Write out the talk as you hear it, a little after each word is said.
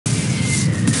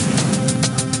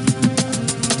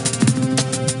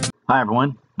Hi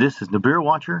everyone, this is Nibiru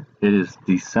Watcher. It is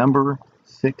December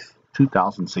 6th,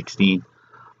 2016,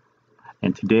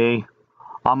 and today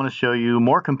I'm going to show you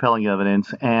more compelling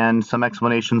evidence and some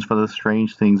explanations for the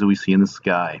strange things that we see in the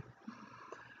sky.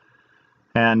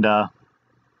 And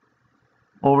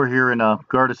over here in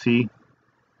Gardasil,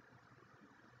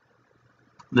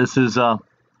 this is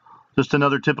just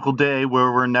another typical day where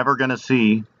we're never going to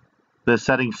see the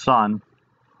setting sun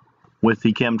with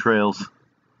the chemtrails.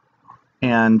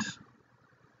 And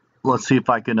let's see if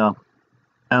I can,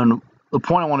 and the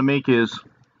point I want to make is,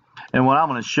 and what I'm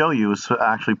going to show you is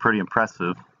actually pretty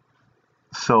impressive.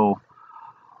 So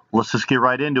let's just get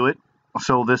right into it.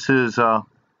 So this is, I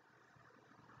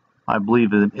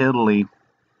believe, in Italy,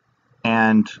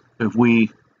 and if we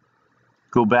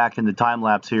go back in the time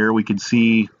lapse here, we can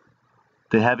see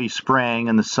the heavy spraying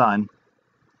in the sun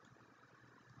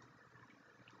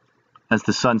as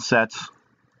the sun sets.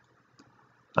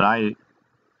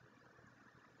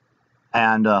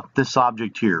 And this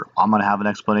object here, I'm going to have an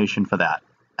explanation for that.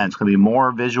 And it's going to be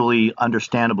more visually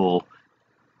understandable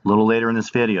a little later in this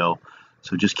video.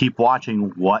 So just keep watching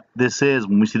what this is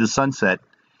when we see the sunset.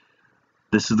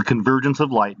 This is the convergence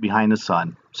of light behind the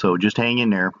sun. So just hang in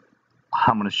there.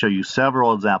 I'm going to show you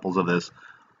several examples of this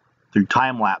through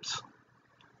time lapse.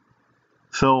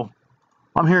 So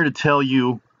I'm here to tell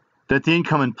you that the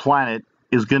incoming planet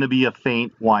is going to be a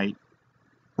faint white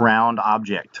round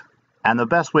object. And the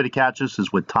best way to catch this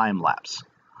is with time lapse.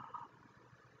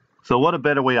 So what a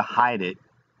better way to hide it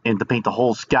and to paint the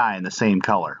whole sky in the same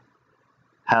color,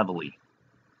 heavily.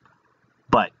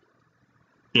 But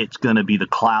it's going to be the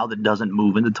cloud that doesn't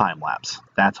move in the time lapse.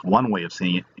 That's one way of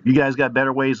seeing it. If you guys got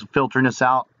better ways of filtering this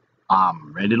out,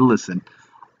 I'm ready to listen.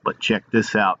 But check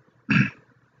this out.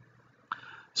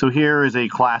 So here is a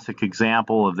classic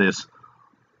example of this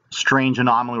strange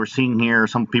anomaly we're seeing here.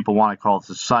 Some people want to call it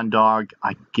the sun dog.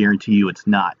 I guarantee you it's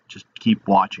not. Just keep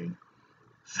watching.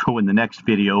 So in the next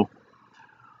video,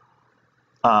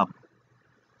 we're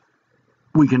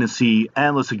going to see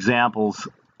endless examples.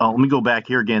 Let me go back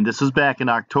here again. This is back in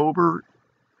October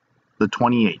the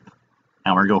 28th.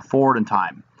 And we're going to go forward in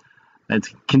time.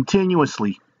 It's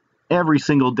continuously, every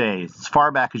single day, as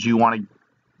far back as you want, a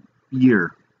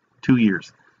year, 2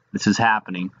 years. This is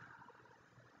happening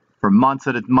for months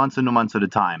and months at a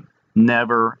time.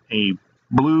 Never a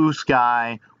blue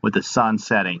sky with the sun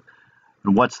setting.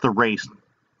 And what's the race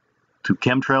to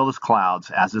chemtrail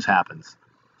clouds as this happens?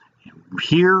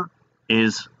 Here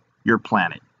is your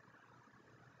planet.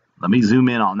 Let me zoom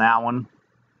in on that one.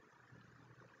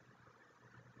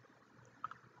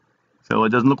 So it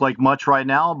doesn't look like much right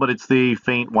now, but it's the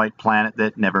faint white planet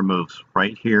that never moves,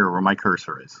 right here where my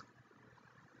cursor is.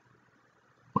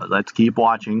 But let's keep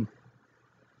watching.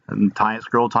 And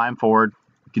scroll time forward,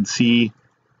 you can see,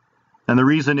 and the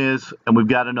reason is, and we've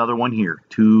got another one here,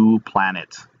 2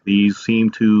 planets. These seem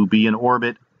to be in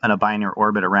orbit and a binary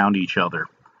orbit around each other.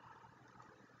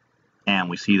 And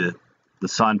we see the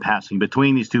sun passing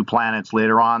between these 2 planets.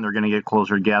 Later on, they're going to get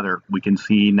closer together. We can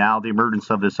see now the emergence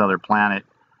of this other planet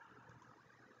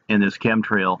in this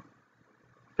chemtrail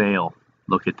veil.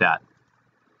 Look at that.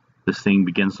 This thing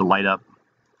begins to light up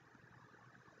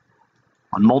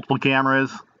on multiple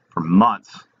cameras for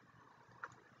months.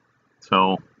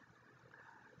 So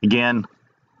again,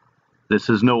 this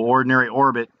is no ordinary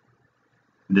orbit.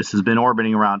 This has been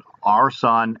orbiting around our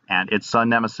sun and its sun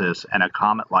nemesis and a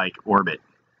comet-like orbit.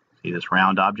 See this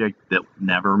round object that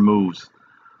never moves,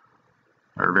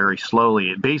 or very slowly.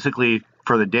 It basically,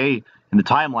 for the day in the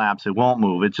time lapse, it won't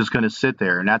move. It's just going to sit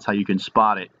there, and that's how you can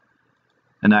spot it.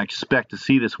 And I expect to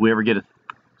see this if we ever get a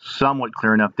somewhat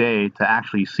clear enough day to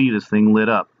actually see this thing lit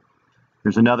up.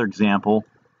 Here's another example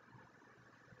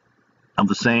of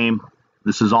the same.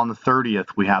 This is on the 30th.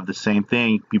 We have the same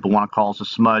thing. People want to call us a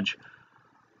smudge,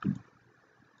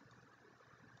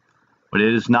 but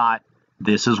it is not.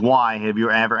 This is why. Have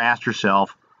you ever asked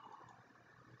yourself,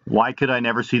 why could I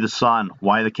never see the sun?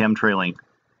 Why the chemtrailing?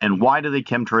 And why do they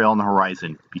chemtrail on the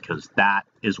horizon? Because that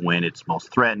is when it's most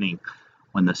threatening.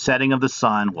 When the setting of the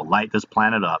sun will light this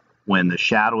planet up. When the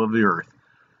shadow of the Earth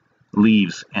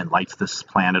leaves and lights this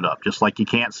planet up. Just like you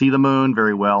can't see the moon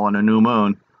very well on a new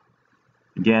moon.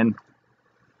 Again,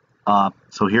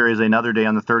 so here is another day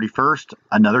on the 31st,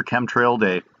 another chemtrail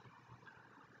day.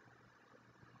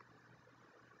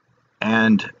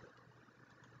 And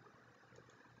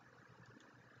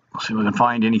let's see if we can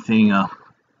find anything.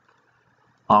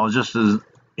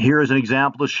 Here is an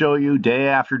example to show you day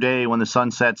after day when the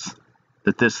sun sets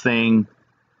that this thing,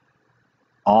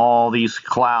 all these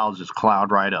clouds just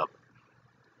cloud right up.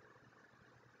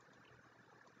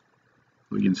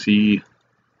 We can see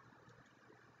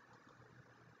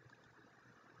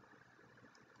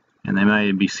might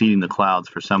even be seeding the clouds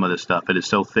for some of this stuff. It is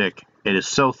so thick. It is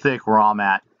so thick where I'm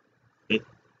at. It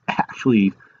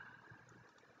actually,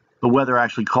 the weather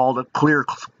actually called it clear,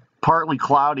 partly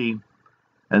cloudy,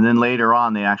 and then later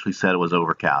on they actually said it was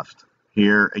overcast.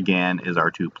 Here again is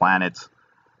our two planets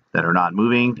that are not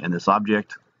moving in this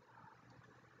object.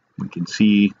 We can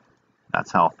see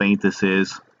that's how faint this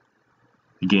is.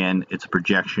 Again, it's a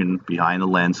projection behind the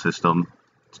lens system.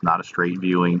 It's not a straight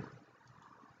viewing.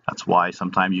 That's why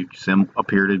sometimes you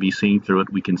appear to be seeing through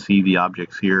it. We can see the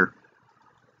objects here.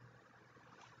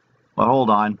 But hold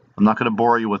on, I'm not going to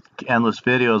bore you with endless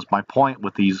videos. My point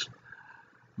with these,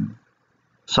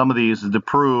 some of these, is to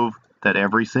prove that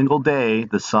every single day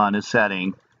the sun is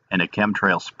setting in a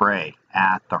chemtrail spray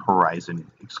at the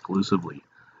horizon exclusively.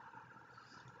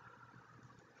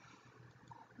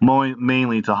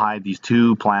 Mainly to hide these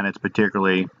two planets,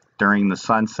 particularly during the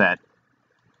sunset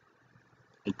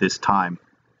at this time.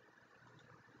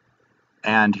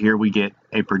 And here we get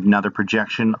another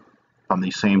projection from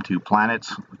these same two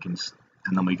planets.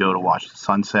 And then we go to watch the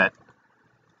sunset.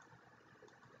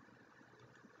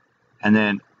 And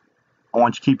then I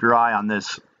want you to keep your eye on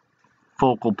this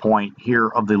focal point here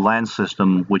of the lens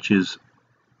system, which is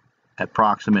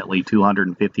approximately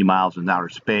 250 miles in outer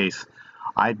space.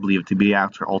 I believe it to be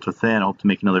ultra thin. I hope to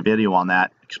make another video on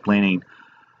that, explaining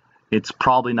it's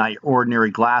probably not your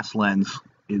ordinary glass lens.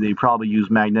 They probably use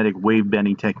magnetic wave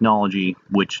bending technology,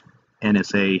 which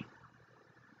NSA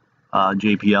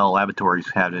JPL laboratories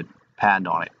have a patent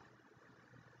on it.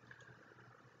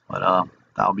 But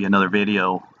that'll be another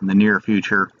video in the near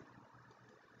future.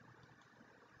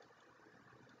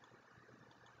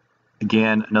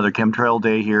 Again, another chemtrail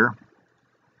day here.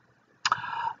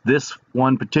 This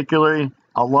one particularly,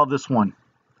 I love this one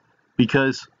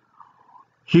because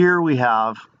here we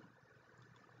have,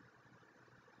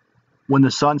 when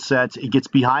the sun sets, it gets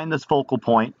behind this focal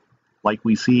point like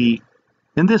we see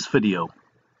in this video.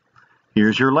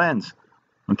 Here's your lens.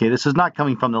 Okay, this is not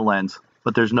coming from the lens,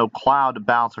 but there's no cloud to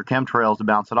bounce or chemtrails to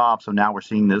bounce it off. So now we're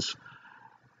seeing this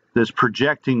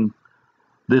projecting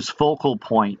this focal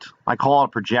point. I call it a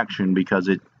projection because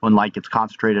when light gets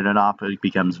concentrated enough, it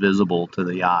becomes visible to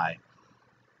the eye.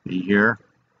 See here?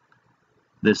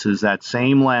 This is that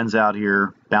same lens out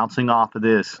here bouncing off of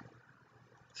this.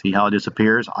 See how it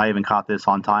disappears? I even caught this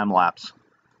on time-lapse.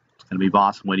 It's going to be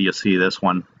awesome. Wait till you see this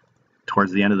one.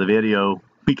 Towards the end of the video,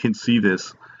 we can see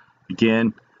this.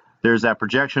 Again, there's that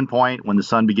projection point when the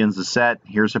sun begins to set.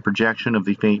 Here's a projection of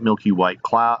the faint Milky White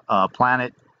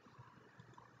planet.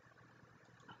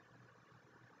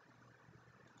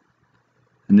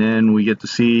 And then we get to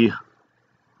see,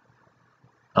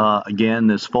 again,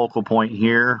 this focal point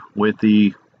here with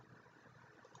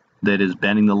that is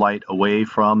bending the light away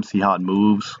from. See how it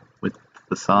moves with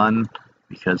the sun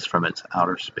because from its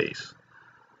outer space.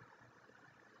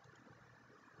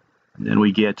 And then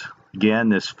we get, again,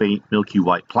 this faint Milky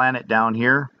White planet down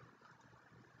here.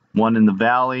 One in the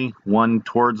valley, one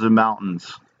towards the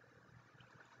mountains.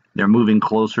 They're moving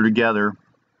closer together.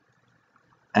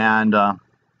 And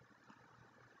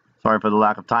sorry for the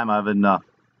lack of time. Let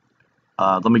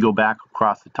me go back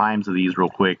across the times of these real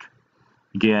quick.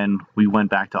 Again, we went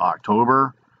back to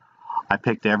October. I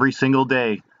picked every single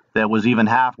day that was even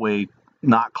halfway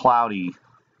not cloudy.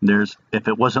 If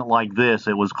it wasn't like this,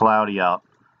 it was cloudy out.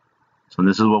 So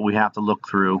this is what we have to look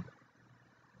through.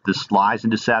 This lies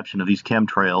and deception of these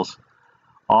chemtrails.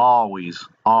 Always,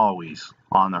 always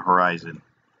on the horizon.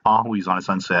 Always on a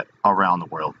sunset around the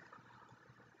world.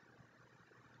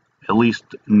 At least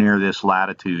near this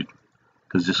latitude.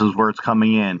 Because this is where it's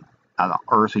coming in. On the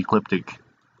Earth's ecliptic.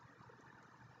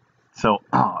 So,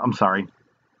 I'm sorry.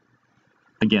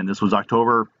 Again, this was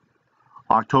October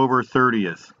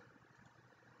 30th.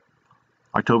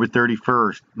 October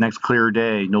 31st, next clear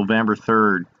day, November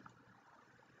 3rd.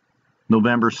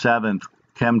 November 7th,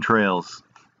 chemtrails.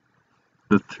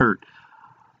 The 3rd.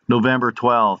 November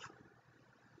 12th.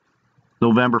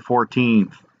 November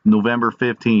 14th. November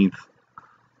 15th.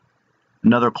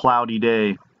 Another cloudy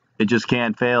day. It just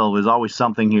can't fail. There's always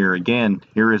something here. Again,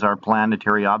 here is our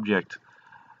planetary object.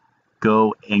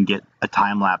 Go and get a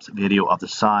time-lapse video of the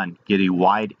sun. Get a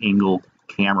wide-angle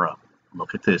camera.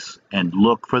 Look at this. And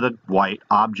look for the white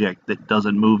object that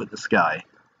doesn't move in the sky.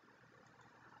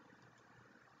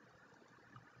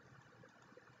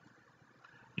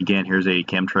 Again, here's a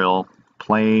chemtrail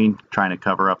plane trying to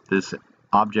cover up this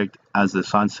object as the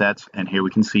sun sets. And here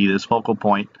we can see this focal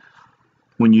point.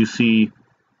 When you see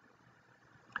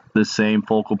the same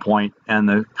focal point and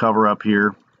the cover up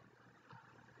here.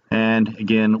 And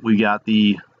again, we got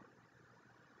the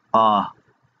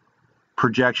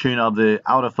projection of the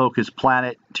out of focus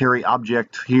planetary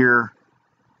object here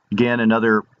Again,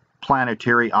 another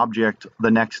planetary object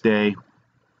the next day,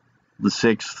 the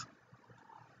 6th.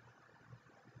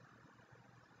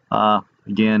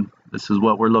 Again, this is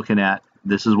what we're looking at.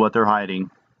 This is what they're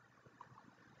hiding.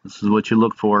 This is what you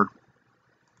look for.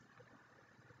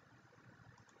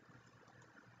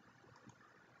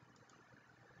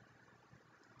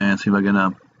 And see if I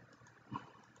can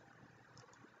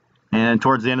and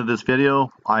towards the end of this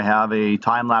video, I have a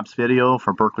time-lapse video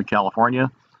for Berkeley,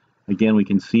 California. Again, we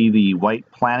can see the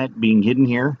white planet being hidden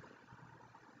here.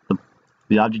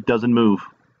 The object doesn't move.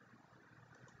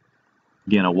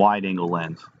 Again, a wide-angle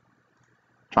lens.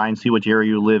 Try and see which area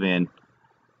you live in.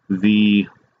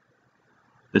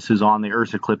 This is on the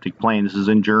Earth's ecliptic plane. This is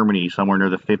in Germany, somewhere near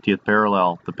the 50th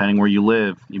parallel. Depending where you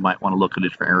live, you might want to look at a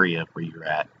different area where you're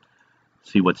at.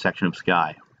 See what section of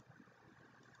sky.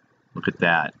 Look at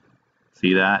that.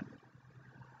 See that?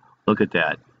 Look at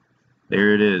that.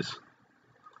 There it is.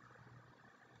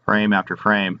 Frame after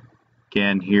frame.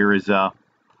 Again, here is look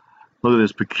at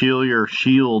this peculiar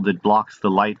shield that blocks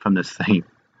the light from this thing.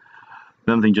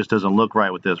 Something just doesn't look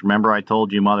right with this. Remember I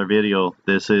told you in my other video,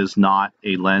 this is not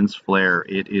a lens flare.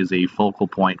 It is a focal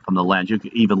point from the lens. It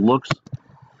even looks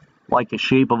like a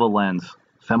shape of a lens.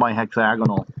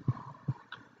 Semi-hexagonal.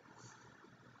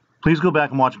 Please go back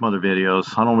and watch my other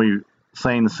videos. I don't want to be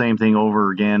saying the same thing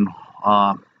over again.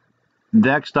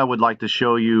 Next, I would like to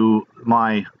show you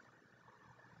my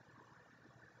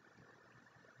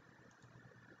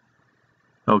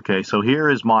okay, so here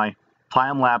is my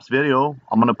time-lapse video.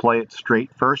 I'm going to play it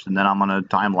straight first, and then I'm going to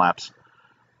time-lapse.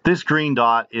 This green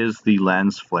dot is the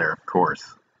lens flare, of course.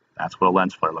 That's what a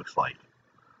lens flare looks like.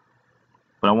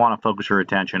 But I want to focus your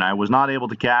attention. I was not able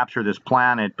to capture this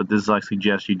planet, but this is, I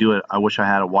suggest you do it. I wish I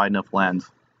had a wide enough lens.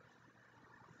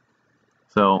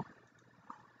 So,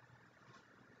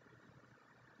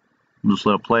 just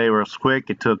let it play real quick.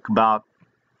 It took about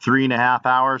 3.5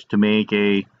 hours to make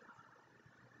a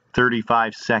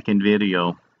 35-second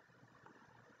video.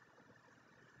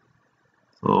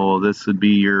 So this would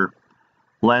be your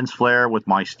lens flare with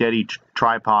my steady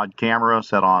tripod camera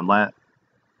set on LED.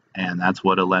 And that's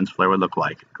what a lens flare would look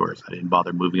like. Of course, I didn't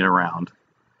bother moving it around.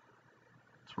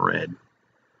 It's red.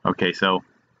 Okay, so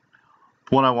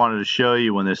what I wanted to show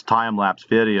you in this time-lapse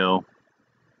video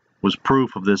was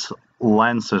proof of this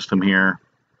lens system here.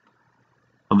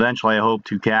 Eventually, I hope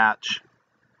to catch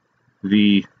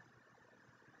the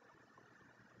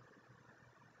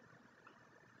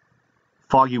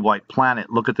foggy white planet.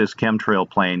 Look at this chemtrail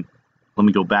plane. Let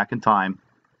me go back in time.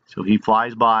 So he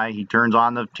flies by, he turns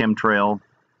on the chemtrail,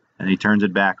 and he turns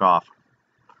it back off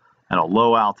at a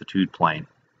low altitude plane.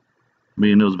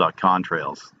 Everybody knows about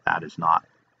contrails. That is not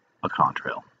a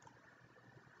contrail.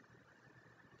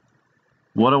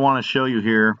 What I want to show you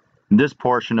here, in this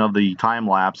portion of the time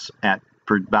lapse at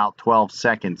for about 12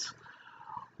 seconds,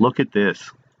 look at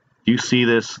this. Do you see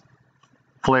this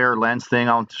flare lens thing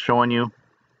I'm showing you?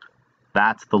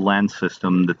 That's the lens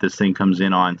system that this thing comes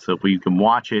in on. So if we can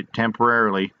watch it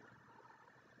temporarily,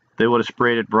 they would have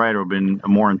sprayed it brighter, it would have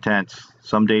been more intense.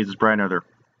 Some days it's brighter than others.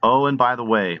 Oh, and by the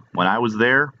way, when I was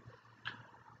there,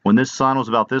 when this sun was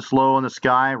about this low in the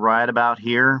sky, right about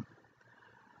here,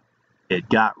 it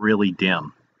got really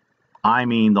dim. I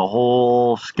mean, the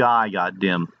whole sky got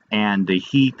dim, and the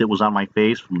heat that was on my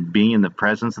face from being in the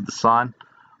presence of the sun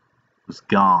was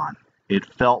gone. It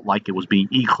felt like it was being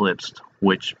eclipsed,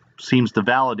 which seems to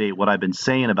validate what I've been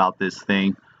saying about this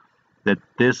thing, that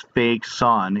this fake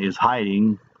sun is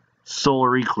hiding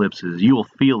solar eclipses. You will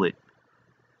feel it.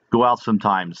 Go out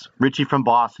sometimes. Richie from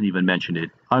Boston even mentioned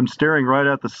it. I'm staring right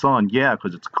at the sun. Yeah,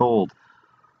 because it's cold.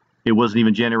 It wasn't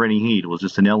even generating heat. It was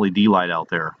just an LED light out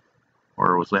there.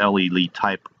 Or it was an LED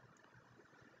type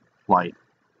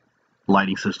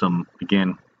lighting system.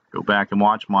 Again, go back and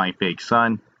watch my fake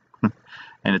sun.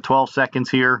 And at 12 seconds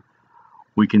here,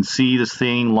 we can see this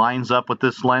thing lines up with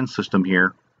this lens system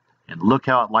here. And look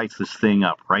how it lights this thing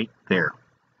up right there.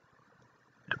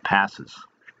 It passes.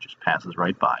 It just passes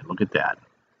right by. Look at that.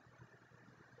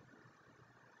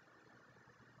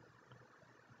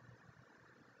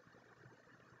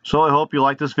 So I hope you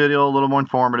like this video, a little more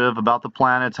informative about the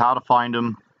planets, how to find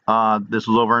them. This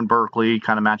was over in Berkeley,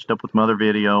 kind of matched up with my other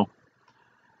video.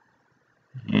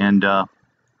 And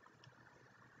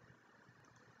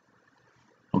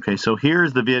okay, so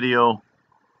here's the video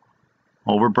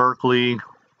over Berkeley,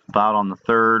 about on the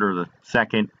 3rd or the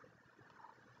 2nd.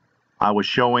 I was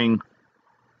showing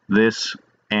this,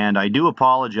 and I do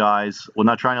apologize. We're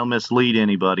not trying to mislead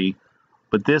anybody,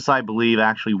 but this, I believe,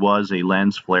 actually was a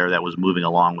lens flare that was moving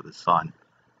along with the sun.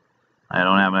 I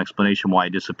don't have an explanation why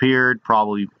it disappeared,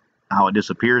 probably how it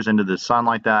disappears into the sun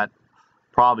like that.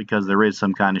 Probably because there is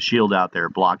some kind of shield out there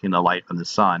blocking the light from the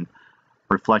sun,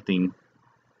 reflecting.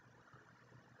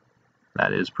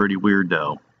 That is pretty weird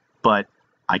though. But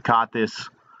I caught this.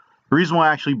 The reason why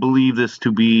I actually believe this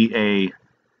to be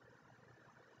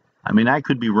I mean, I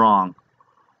could be wrong,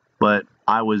 but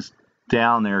I was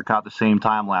down there, caught the same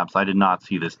time lapse. I did not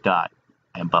see this dot.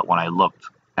 But when I looked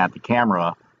at the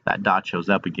camera, that dot shows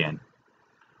up again.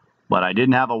 But I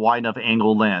didn't have a wide enough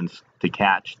angle lens to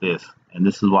catch this. And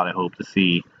this is what I hope to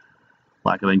see,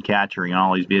 like I've been capturing on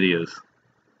all these videos.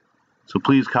 So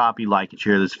please copy, like, and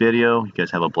share this video. You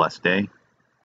guys have a blessed day.